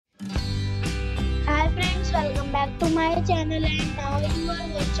welcome back to my channel, and now you are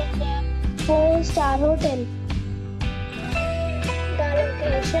watching a 4-star hotel. The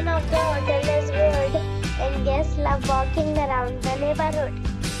location of the hotel is good and guests love walking around the neighborhood.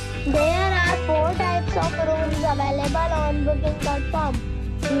 There are 4 types of rooms available on booking.com.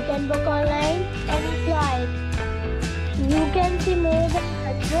 You can book online and enjoy it. You can see more than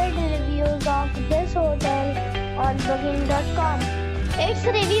 100 reviews of this hotel on booking.com. Its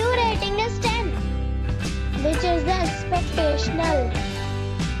review rating is 10, which is expectational.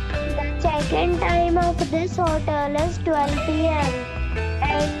 The check-in time of this hotel is 12 p.m.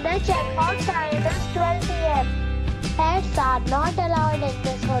 and the check-out time is 12 p.m. Pets are not allowed in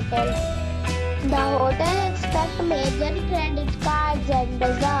this hotel. The hotel accepts major credit cards and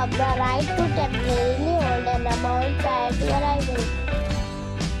reserves the right to temporarily hold an amount prior to arrival.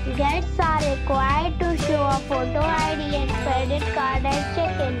 Guests are required to show a photo ID and credit card at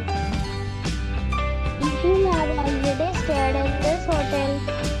check-in. If you have already stayed in this hotel,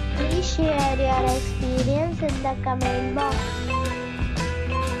 please share your experience in the comment box.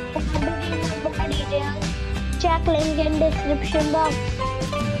 For booking more details, check link in description box.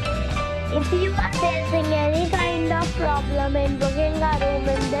 If you are facing any kind of problem in booking a room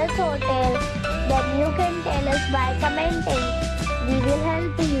in this hotel, then you can tell us by commenting. We will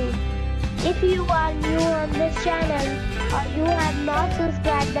help you. If you are new on this channel or you have not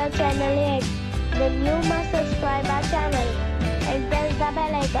subscribed our channel yet, then you must subscribe our channel and press the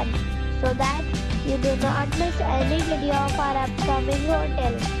bell icon so that you do not miss any video of our upcoming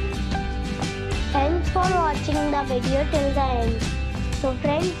hotel. Thanks for watching the video till the end. So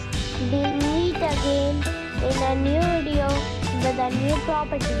friends, we'll meet again in a new video with a new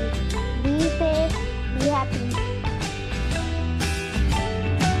property. Be safe, be happy.